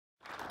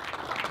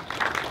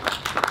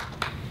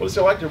Well,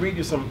 so I'd like to read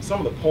you some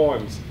of the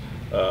poems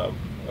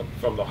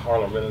from the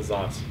Harlem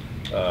Renaissance.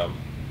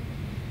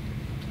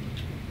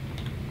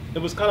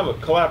 It was kind of a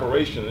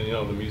collaboration, you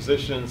know, the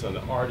musicians and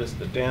the artists,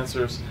 the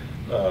dancers,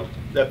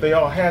 that they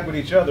all had with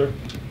each other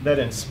that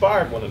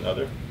inspired one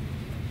another.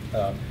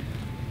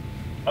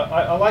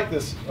 I like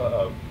this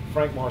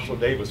Frank Marshall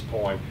Davis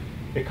poem.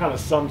 It kind of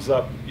sums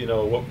up, you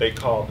know, what they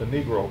called the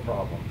Negro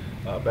problem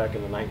back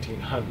in the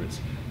 1900s.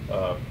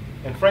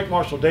 And Frank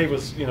Marshall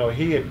Davis, you know,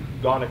 he had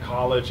gone to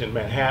college in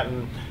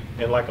Manhattan,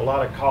 and like a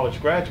lot of college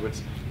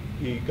graduates,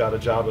 he got a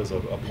job as a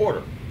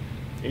porter.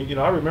 And, you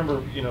know, I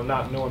remember, you know,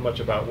 not knowing much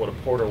about what a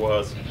porter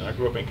was. And I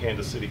grew up in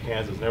Kansas City,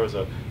 Kansas, and there was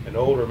an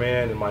older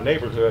man in my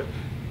neighborhood,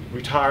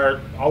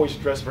 retired, always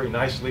dressed very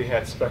nicely,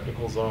 had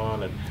spectacles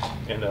on,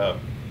 and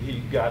he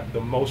got the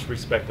most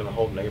respect in the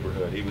whole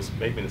neighborhood. He was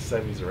maybe in the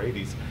 70s or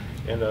 80s.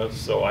 And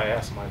so I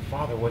asked my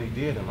father what he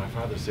did, and my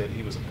father said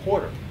he was a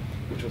porter,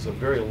 which was a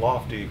very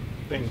lofty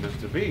thing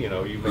to be. You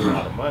know, you make a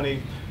lot of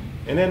money.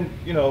 And then,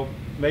 you know,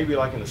 maybe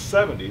like in the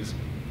 70s,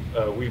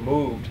 we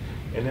moved,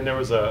 and then there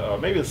was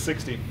maybe in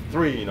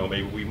 63, you know,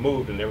 maybe we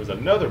moved, and there was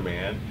another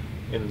man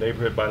in the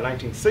neighborhood by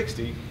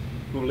 1960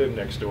 who lived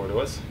next door to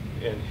us,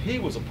 and he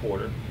was a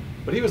porter,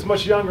 but he was a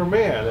much younger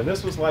man, and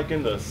this was like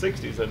in the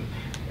 60s,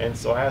 and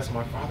so I asked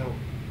my father,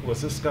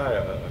 was this guy,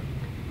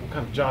 what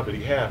kind of job did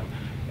he have?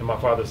 And my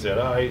father said,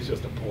 oh, he's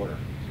just a porter.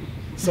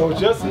 So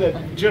just in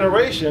that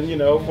generation, you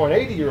know, for an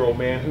 80-year-old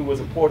man who was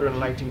a porter in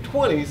the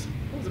 1920s,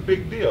 it was a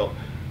big deal.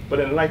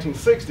 But in the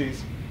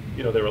 1960s,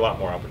 you know, there were a lot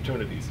more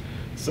opportunities.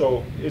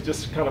 So it's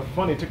just kind of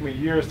funny. It took me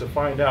years to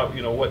find out,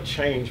 you know, what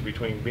changed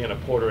between being a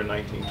porter in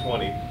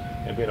 1920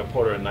 and being a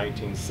porter in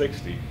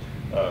 1960.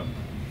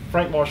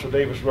 Frank Marshall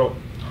Davis wrote,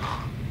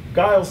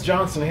 Giles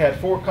Johnson had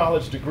 4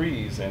 college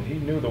degrees, and he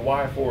knew the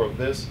why-for of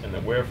this and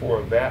the wherefore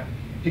of that.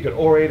 He could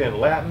orate in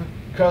Latin,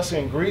 cuss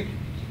in Greek,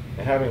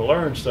 and having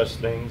learned such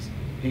things,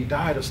 he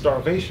died of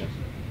starvation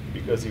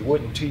because he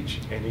wouldn't teach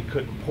and he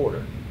couldn't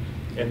porter.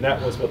 And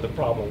that was what the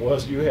problem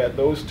was. You had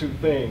those 2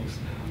 things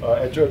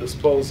at your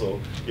disposal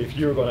if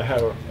you were going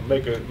to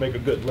make a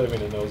good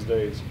living in those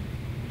days.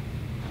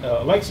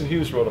 Langston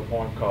Hughes wrote a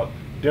poem called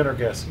Dinner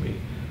Guest Me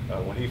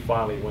when he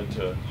finally went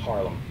to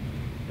Harlem.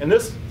 And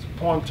this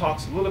poem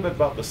talks a little bit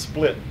about the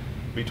split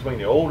between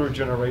the older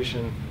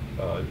generation,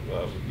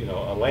 you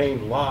know,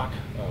 Alain Locke,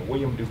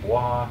 William Du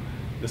Bois,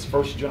 this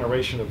first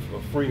generation of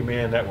free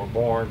men that were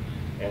born,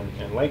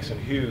 and Langston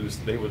Hughes,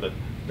 they were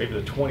maybe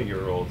the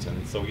 20-year-olds,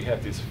 and so we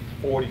had these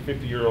 40,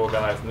 50-year-old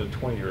guys and the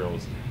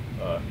 20-year-olds.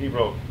 He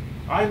wrote,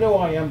 I know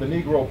I am the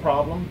Negro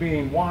problem,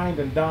 being wined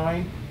and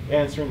dined,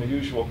 answering the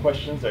usual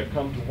questions that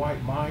come to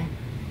white mind,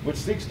 which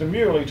seeks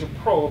demurely to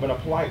probe in a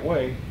polite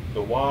way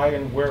the why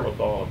and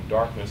wherewithal of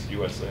darkness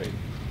USA,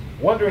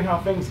 wondering how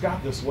things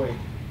got this way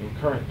in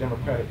current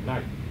democratic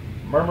night,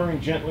 murmuring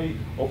gently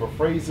over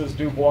phrases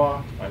Du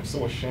Bois, I'm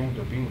so ashamed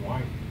of being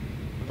white.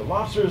 But the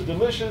lobster is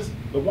delicious,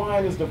 the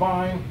wine is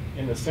divine,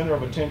 in the center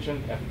of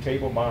attention at the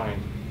table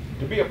mine.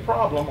 To be a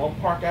problem on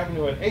Park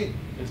Avenue at 8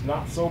 is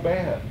not so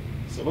bad.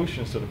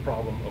 Solutions to the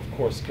problem, of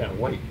course, can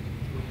wait.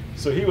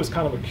 So he was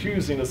kind of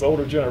accusing this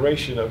older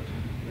generation of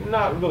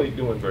not really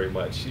doing very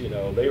much. You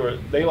know,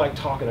 they liked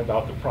talking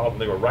about the problem.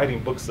 They were writing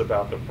books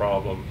about the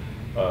problem.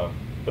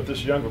 But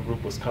this younger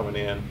group was coming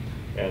in,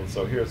 and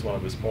so here's one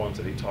of his poems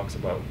that he talks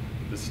about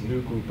this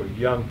new group of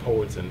young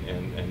poets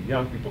and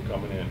young people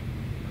coming in.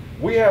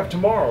 We have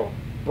tomorrow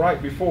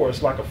bright before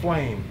us like a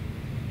flame.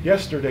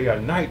 Yesterday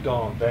a night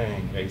dawn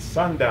thing, a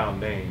sundown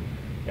name.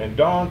 And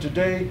dawn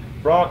today,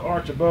 broad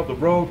arch above the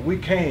road, we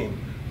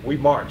came, we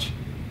march.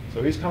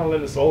 So he's kind of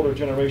letting this older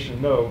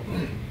generation know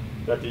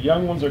that the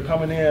young ones are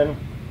coming in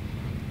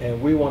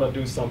and we want to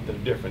do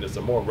something different. It's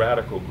a more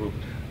radical group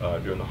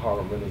during the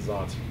Harlem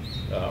Renaissance.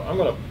 I'm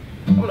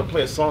gonna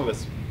play a song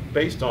that's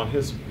based on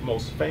his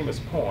most famous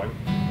poem,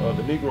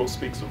 The Negro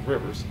Speaks of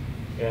Rivers.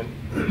 And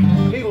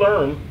he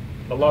learned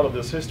a lot of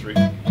this history.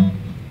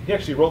 He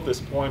actually wrote this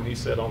poem, he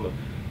said, on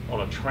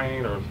a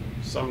train or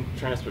some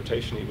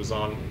transportation he was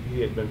on.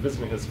 He had been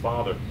visiting his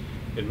father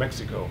in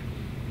Mexico,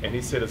 and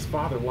he said his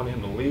father wanted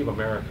him to leave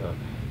America,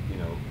 you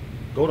know,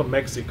 go to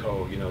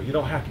Mexico, you know, you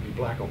don't have to be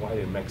black or white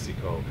in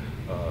Mexico,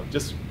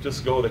 just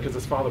go there, because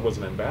his father was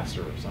an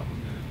ambassador or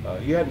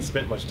something. He hadn't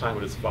spent much time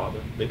with his father.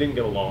 They didn't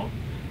get along,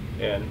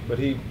 but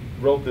he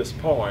wrote this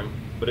poem,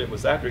 but it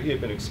was after he had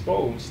been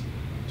exposed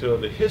to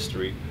the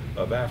history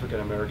of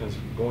African Americans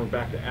going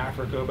back to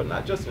Africa, but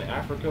not just in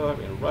Africa,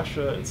 in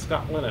Russia, and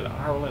Scotland, and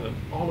Ireland, and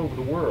all over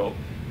the world.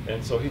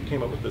 And so he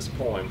came up with this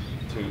poem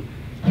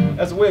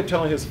as a way of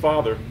telling his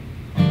father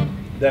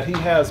that he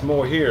has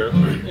more here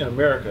in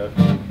America,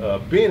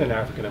 being an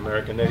African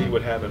American, than he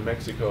would have in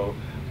Mexico,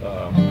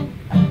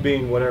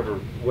 being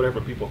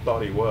whatever people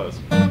thought he was.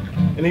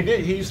 And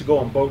he used to go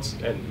on boats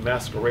and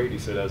masquerade, he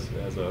said,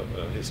 as a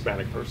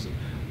Hispanic person.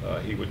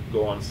 He would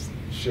go on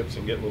ships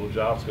and get little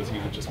jobs because he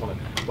would just want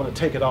to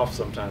take it off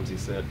sometimes, he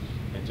said,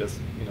 and just,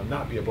 you know,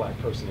 not be a black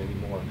person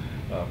anymore.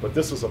 But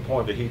this was a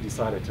point that he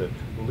decided to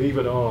leave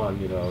it on.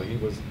 You know, he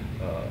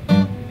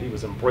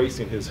was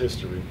embracing his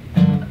history.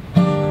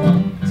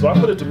 So I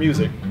put it to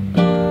music.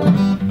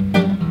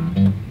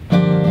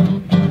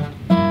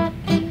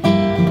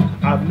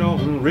 I've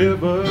known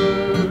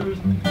rivers,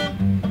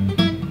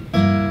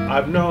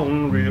 I've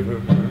known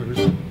rivers,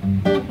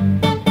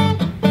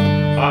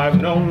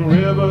 I've known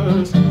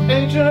rivers,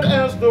 ancient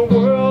as the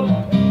world,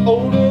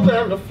 older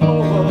than the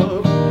flow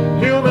of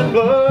human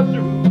blood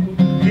through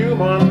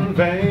human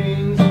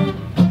veins.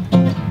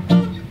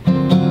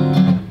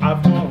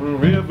 I've known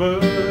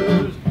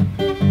rivers,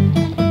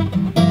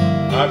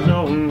 I've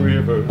known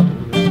rivers,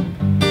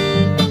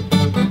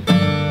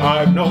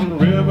 I've known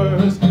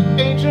rivers,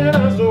 ancient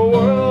as the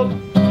world,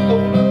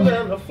 older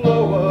than the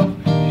flow of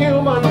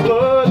human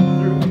blood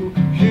through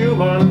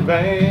human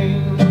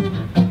veins.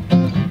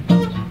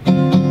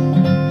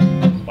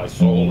 My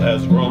soul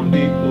has grown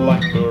deep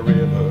like the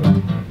river.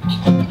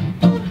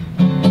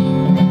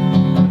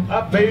 I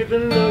bathed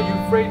in the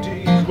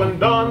Euphrates when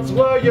dawns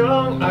were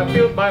young. I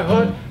built my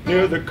hut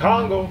near the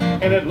Congo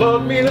and it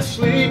lulled me to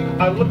sleep.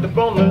 I looked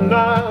upon the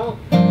Nile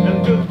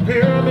and to the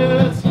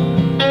pyramids,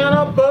 and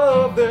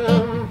above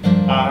them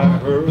I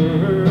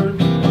heard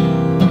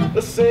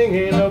the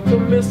singing of the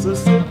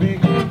Mississippi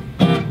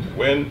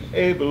when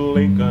Abe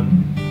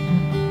Lincoln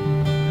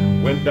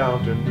went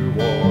down to New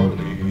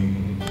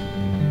Orleans,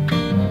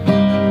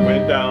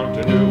 went down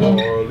to New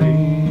Orleans.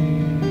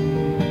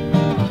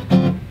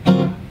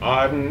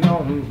 I've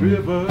known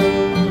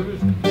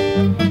rivers,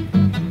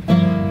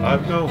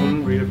 I've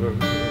known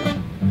rivers,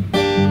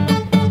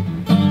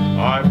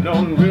 I've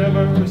known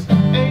rivers,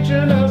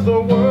 ancient as the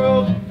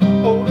world,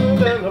 older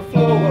than the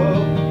flow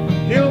of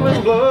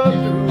human blood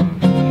through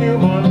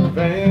human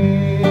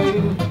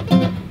veins.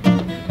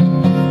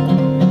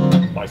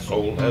 My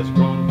soul has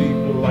grown deep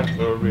like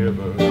the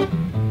river.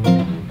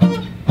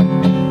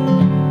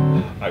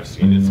 I've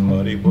seen its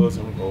muddy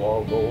bosom grow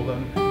all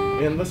golden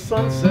in the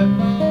sunset.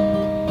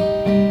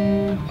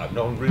 I've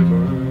known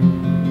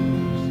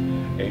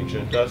rivers,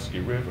 ancient dusky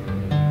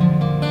rivers.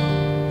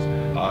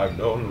 I've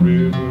known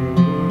rivers,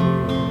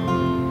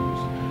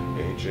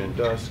 ancient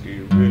dusky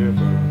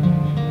rivers.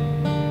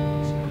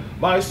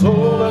 My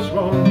soul has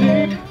grown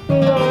deep